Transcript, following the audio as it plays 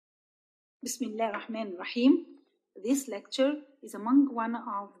Bismillah ar-Rahman ar-Rahim. This lecture is among one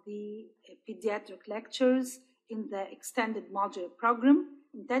of the pediatric lectures in the extended modular program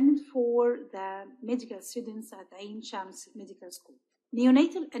intended for the medical students at Ain Shams Medical School.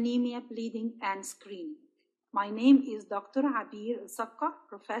 Neonatal anemia, bleeding, and screening. My name is Dr. Abeer El Saka,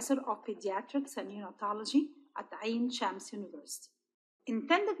 Professor of Pediatrics and Neonatology at Ain Shams University.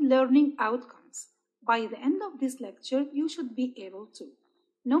 Intended learning outcomes. By the end of this lecture, you should be able to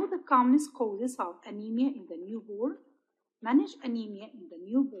know the commonest causes of anemia in the newborn, manage anemia in the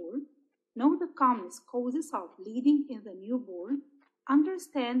newborn, know the commonest causes of bleeding in the newborn,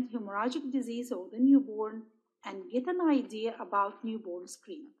 understand hemorrhagic disease of the newborn, and get an idea about newborn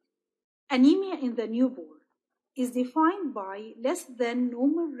screening. Anemia in the newborn is defined by less than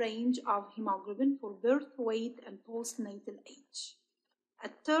normal range of hemoglobin for birth weight and postnatal age.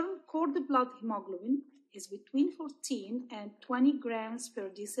 At term, cord blood hemoglobin is between 14 and 20 grams per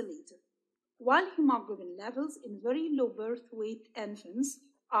deciliter, while hemoglobin levels in very low birth weight infants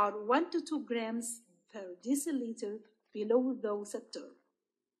are 1 to 2 grams per deciliter below those at term.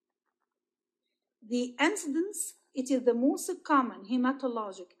 The incidence, it is the most common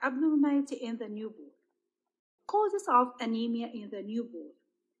hematologic abnormality in the newborn. Causes of anemia in the newborn: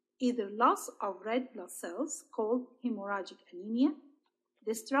 either loss of red blood cells called hemorrhagic anemia,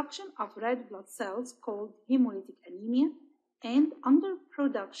 destruction of red blood cells called hemolytic anemia, and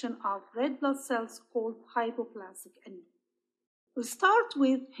underproduction of red blood cells called hypoplastic anemia. We'll start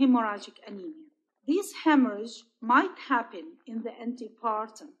with hemorrhagic anemia. This hemorrhage might happen in the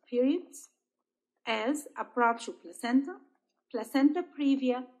antepartum periods as abruptio placenta, placenta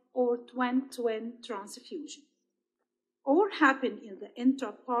previa, or twin-twin transfusion, or happen in the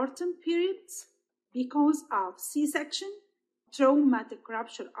intrapartum periods because of C-section, traumatic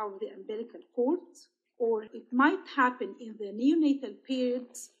rupture of the umbilical cord, or it might happen in the neonatal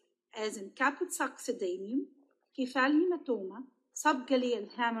periods as in caput succedaneum, hematoma, subgaleal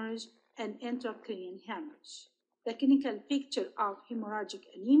hemorrhage, and intracranial hemorrhage. The clinical picture of hemorrhagic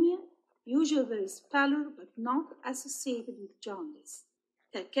anemia: usually there is pallor but not associated with jaundice,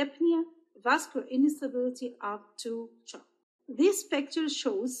 tachypnea, vascular instability up to shock. This picture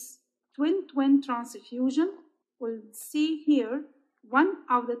shows twin-twin transfusion. We'll see here one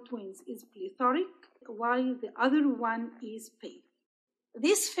of the twins is plethoric while the other one is pale.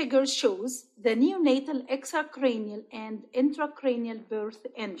 This figure shows the neonatal extracranial and intracranial birth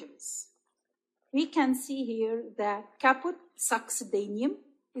injuries. We can see here the caput succedaneum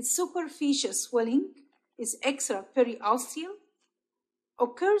is superficial swelling, is extraperiosteal,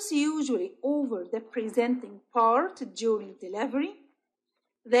 occurs usually over the presenting part during delivery.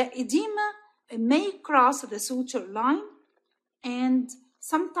 The edema may cross the suture line, and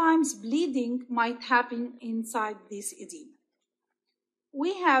sometimes bleeding might happen inside this edema.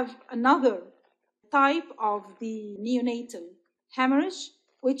 We have another type of the neonatal hemorrhage,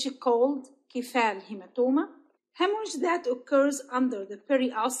 which is called hematoma. Hemorrhage that occurs under the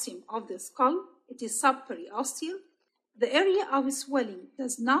periosteum of the skull. It is subperiosteal. The area of swelling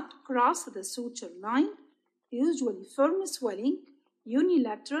does not cross the suture line, usually firm swelling,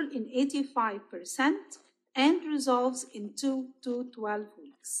 unilateral in 85%, and resolves in 2 to 12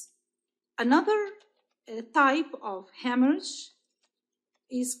 weeks. Another type of hemorrhage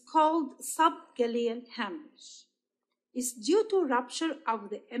is called subgaleal hemorrhage. It's due to rupture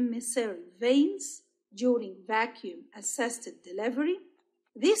of the emissary veins during vacuum-assisted delivery.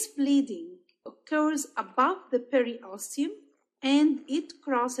 This bleeding occurs above the periosteum and it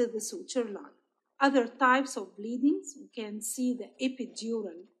crosses the suture line. Other types of bleedings, you can see the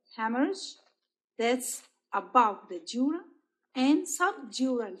epidural hemorrhage, that's above the dura, and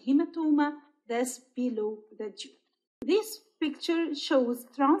subdural hematoma, that's below the dura. This picture shows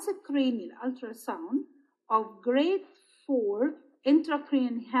transcranial ultrasound of grade 4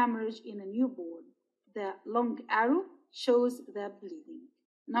 intracranial hemorrhage in a newborn. The long arrow shows the bleeding.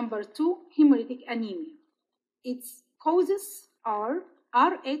 Number 2, hemolytic anemia. Its causes are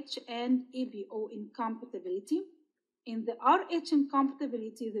RH and ABO incompatibility. In the RH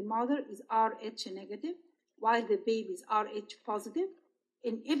incompatibility, the mother is RH negative, while the baby is RH positive.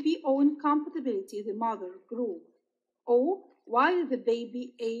 In ABO incompatibility, the mother grew O, while the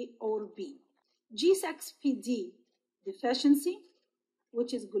baby A or B. G6PD deficiency,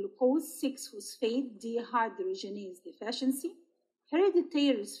 which is glucose 6-phosphate dehydrogenase deficiency.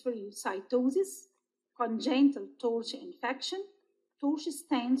 Hereditary spherocytosis, congenital TORCH infection. TORCH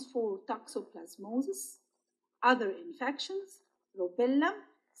stands for toxoplasmosis. Other infections: rubella,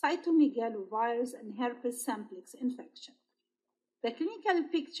 cytomegalovirus, and herpes simplex infection. The clinical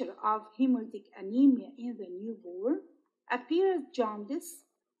picture of hemolytic anemia in the newborn appears jaundice,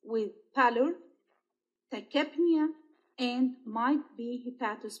 with pallor, tachypnea, and might be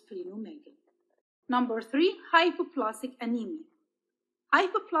hepatosplenomegaly. Number 3, hypoplastic anemia.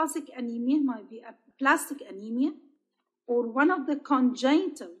 Hypoplastic anemia might be aplastic anemia or one of the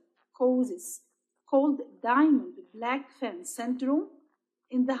congenital causes called diamond black fan syndrome.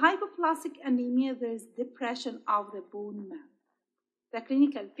 In the hypoplastic anemia, there is depression of the bone marrow. The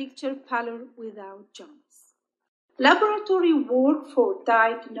clinical picture, pallor without jaundice. Laboratory work for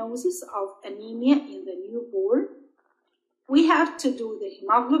diagnosis of anemia in the newborn. We have to do the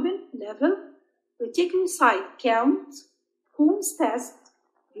hemoglobin level, reticulocyte count, Coombs test,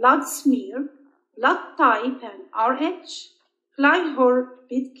 blood smear, blood type and RH,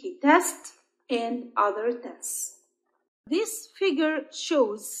 Klein-Hor-Bidke test, and other tests. This figure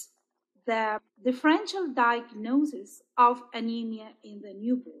shows the differential diagnosis of anemia in the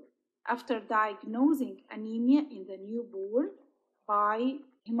newborn. After diagnosing anemia in the newborn by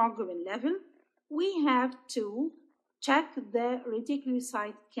hemoglobin level, we have to check the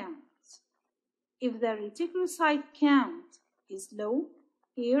reticulocyte count. If the reticulocyte count is low,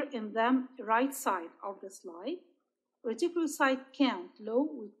 here in the right side of the slide, reticulocyte count low,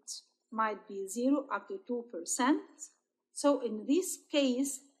 which might be 0 up to 2%. So in this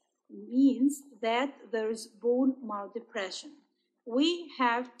case, means that there is bone marrow depression. We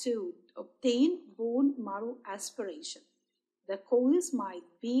have to obtain bone marrow aspiration. The causes might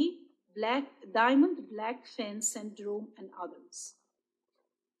be diamond black fan syndrome and others.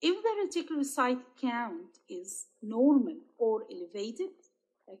 If the reticulocyte count is normal or elevated,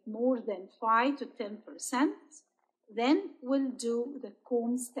 like more than 5 to 10%, then we'll do the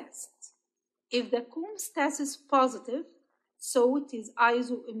Coombs test. If the Coombs test is positive, so it is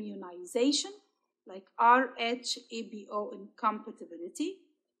isoimmunization, like Rh-ABO incompatibility.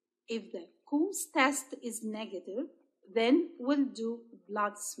 If the Coombs test is negative, then we'll do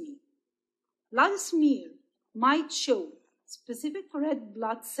blood smear. Blood smear might show specific red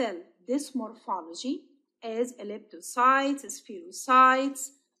blood cell dysmorphology as elliptocytes,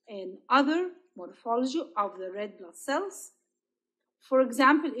 spherocytes, and other morphology of the red blood cells. For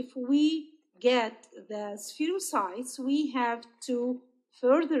example, if we get the spherocytes, we have to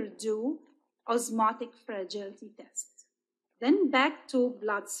further do osmotic fragility test. Then back to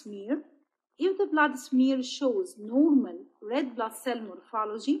blood smear. If the blood smear shows normal red blood cell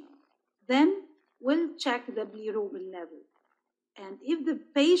morphology, then we'll check the bilirubin level. And if the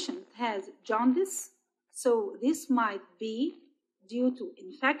patient has jaundice, so this might be due to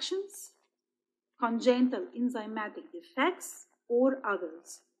infections, congenital enzymatic defects, or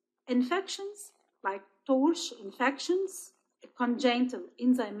others. Infections like TORCH infections, congenital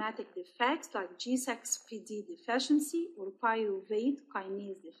enzymatic defects like G6PD deficiency or pyruvate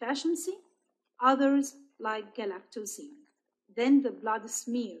kinase deficiency, others like galactosemia. Then the blood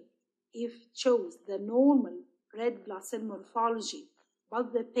smear, if shows the normal red blood cell morphology,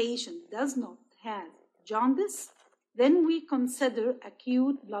 but the patient does not have jaundice, then we consider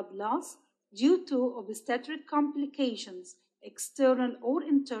acute blood loss due to obstetric complications, external or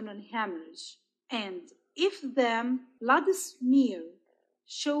internal hemorrhage. And if the blood smear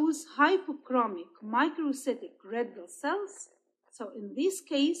shows hypochromic microcytic red blood cells, so in this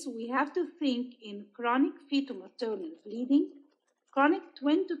case we have to think in chronic fetal-maternal bleeding, chronic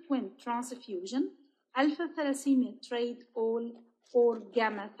twin-to-twin transfusion, alpha thalassemia trade all, or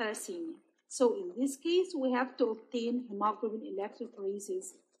gamma thalassemia. So in this case, we have to obtain hemoglobin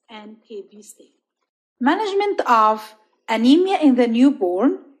electrophoresis and KB stain. Management of anemia in the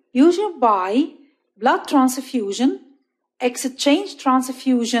newborn, usually by blood transfusion, exchange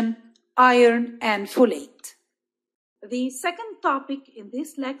transfusion, iron, and folate. The second topic in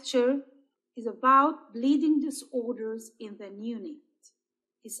this lecture is about bleeding disorders in the neonate.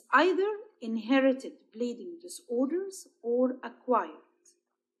 It's either inherited bleeding disorders or acquired.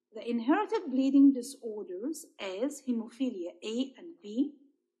 The inherited bleeding disorders as hemophilia A and B,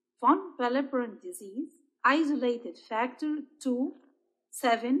 von Willebrand disease, isolated factor 2,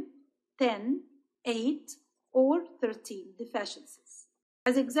 7, 10, 8, or 13 deficiencies.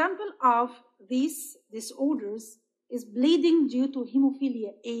 As example of these disorders is bleeding due to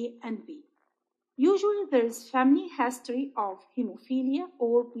hemophilia A and B. Usually there is family history of hemophilia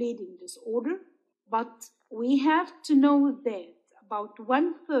or bleeding disorder, but we have to know that about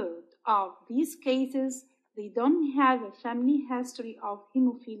 1/3 of these cases, they don't have a family history of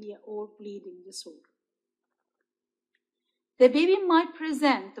hemophilia or bleeding disorder. The baby might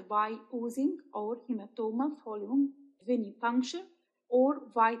present by oozing or hematoma following venipuncture or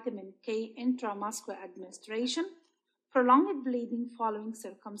vitamin K intramuscular administration, prolonged bleeding following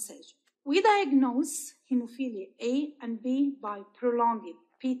circumcision. We diagnose hemophilia A and B by prolonged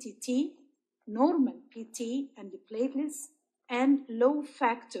PTT, normal PT and platelets, and low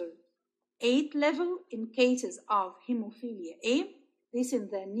factor VIII level in cases of hemophilia A. This is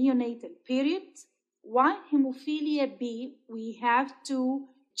the neonatal period. While hemophilia B, we have to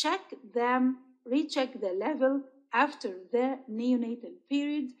recheck the level after the neonatal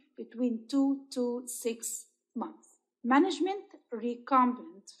period between 2 to 6 months. Management: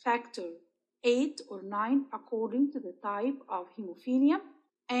 recombinant factor 8 or 9 according to the type of hemophilia,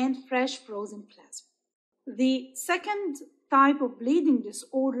 and fresh frozen plasma. The second type of bleeding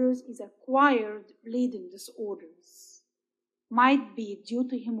disorders is acquired bleeding disorders. Might be due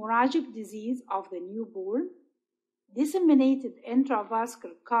to hemorrhagic disease of the newborn, disseminated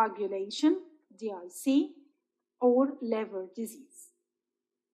intravascular coagulation, DIC, or liver disease.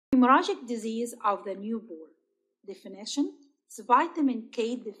 Hemorrhagic disease of the newborn. Definition: it's vitamin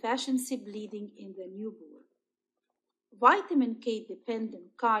K deficiency bleeding in the newborn. Vitamin K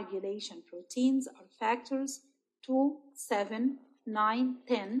dependent coagulation proteins are factors 2, 7, 9,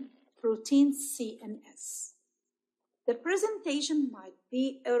 10, protein C and S. The presentation might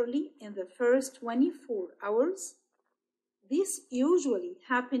be early in the first 24 hours. This usually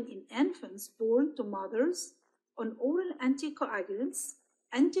happens in infants born to mothers on oral anticoagulants,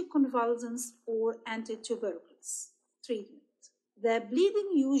 anticonvulsants, or antituberculous treatment. The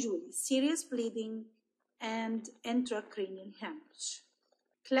bleeding usually serious bleeding and intracranial hemorrhage.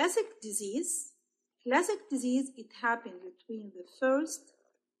 Classic disease, it happens between the first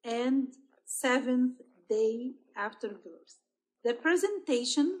and 7th day after birth. The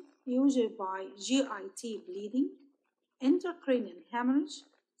presentation usually by GIT bleeding, intracranial hemorrhage,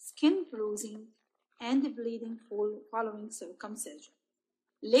 skin bruising, and bleeding following circumcision.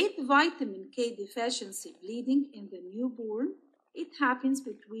 Late vitamin K deficiency bleeding in the newborn, it happens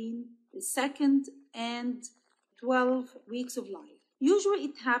between the 2nd and 12 weeks of life. Usually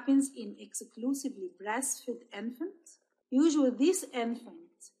it happens in exclusively breastfed infants. Usually this infant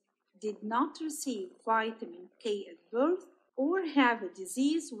did not receive vitamin K at birth or have a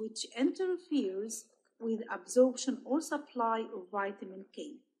disease which interferes with absorption or supply of vitamin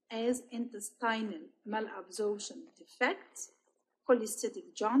K, as intestinal malabsorption defects,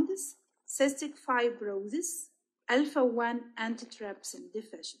 cholestatic jaundice, cystic fibrosis, alpha-1 antitrypsin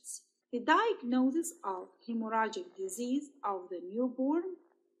deficiency. The diagnosis of hemorrhagic disease of the newborn,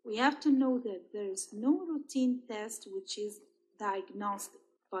 we have to know that there is no routine test which is diagnostic,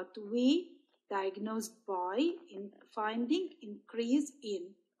 but we diagnose by finding increase in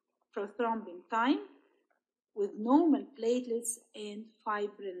prothrombin time with normal platelets and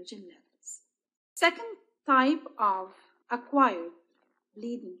fibrinogen levels. Second type of acquired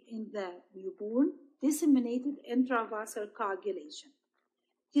bleeding in the newborn, disseminated intravascular coagulation.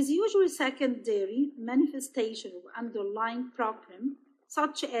 It is usually secondary manifestation of underlying problem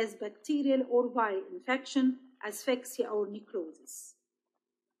such as bacterial or viral infection, asphyxia, or necrosis.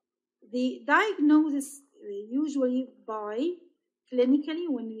 The diagnosis usually by clinically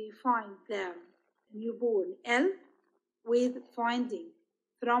when we find the newborn ill with finding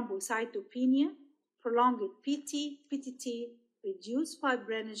thrombocytopenia, prolonged PTT, reduced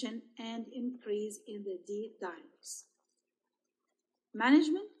fibrinogen, and increase in the D-dimers.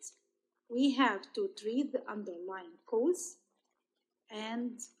 Management: we have to treat the underlying cause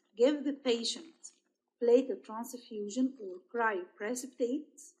and give the patient platelet transfusion or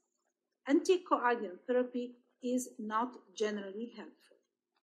cryoprecipitate. Anticoagulant therapy is not generally helpful.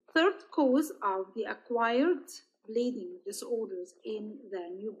 Third cause of the acquired bleeding disorders in the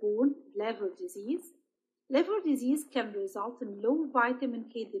newborn, liver disease. Liver disease can result in low vitamin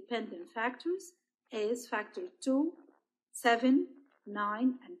K dependent factors as factor 2, 7,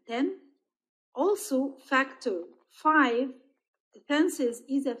 9, and 10. Also, factor 5, tensils,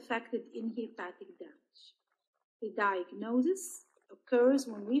 is affected in hepatic damage. The diagnosis occurs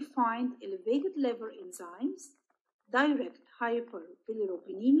when we find elevated liver enzymes, direct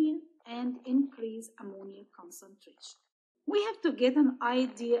hyperbilirubinemia, and increased ammonia concentration. We have to get an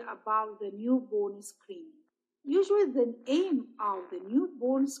idea about the newborn screening. Usually the aim of the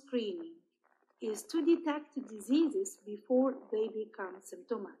newborn screening is to detect diseases before they become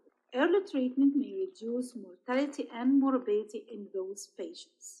symptomatic. Early treatment may reduce mortality and morbidity in those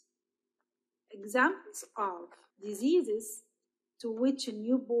patients. Examples of diseases to which a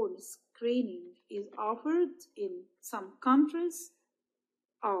newborn screening is offered in some countries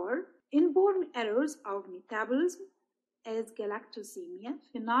are inborn errors of metabolism as galactosemia,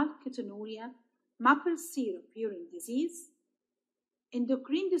 phenylketonuria, maple syrup urine disease,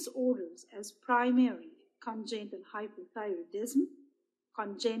 endocrine disorders as primary congenital hypothyroidism,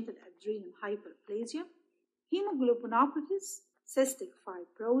 congenital adrenal hyperplasia, hemoglobinopathies, cystic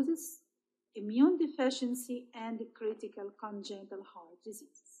fibrosis, immune deficiency, and critical congenital heart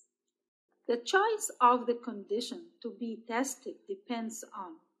disease. The choice of the condition to be tested depends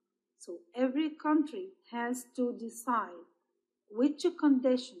on, so every country has to decide which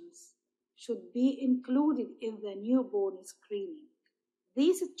conditions should be included in the newborn screening.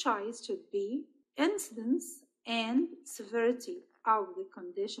 These choices should be incidence and severity of the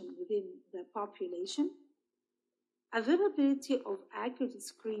condition within the population, availability of accurate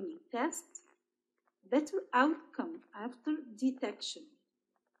screening tests, better outcome after detection,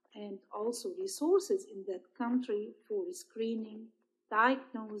 and also resources in that country for screening,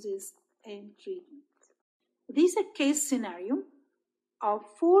 diagnosis, and treatment. This is a case scenario of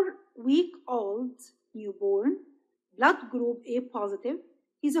 4-week-old newborn, blood group A positive.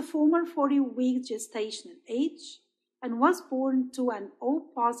 He's a former 40-week gestational age and was born to an O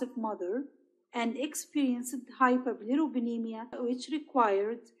positive mother and experienced hyperbilirubinemia, which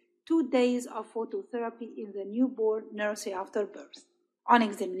required 2 days of phototherapy in the newborn nursery after birth. On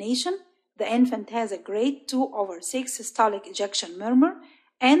examination, the infant has a grade 2/6 systolic ejection murmur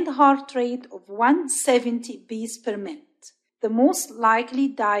and heart rate of 170 beats per minute. The most likely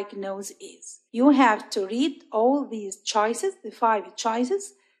diagnosis is, you have to read all these choices, the 5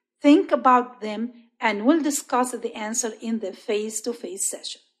 choices, think about them, and we'll discuss the answer in the face-to-face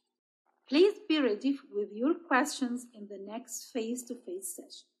session. Please be ready with your questions in the next face-to-face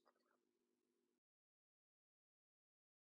session.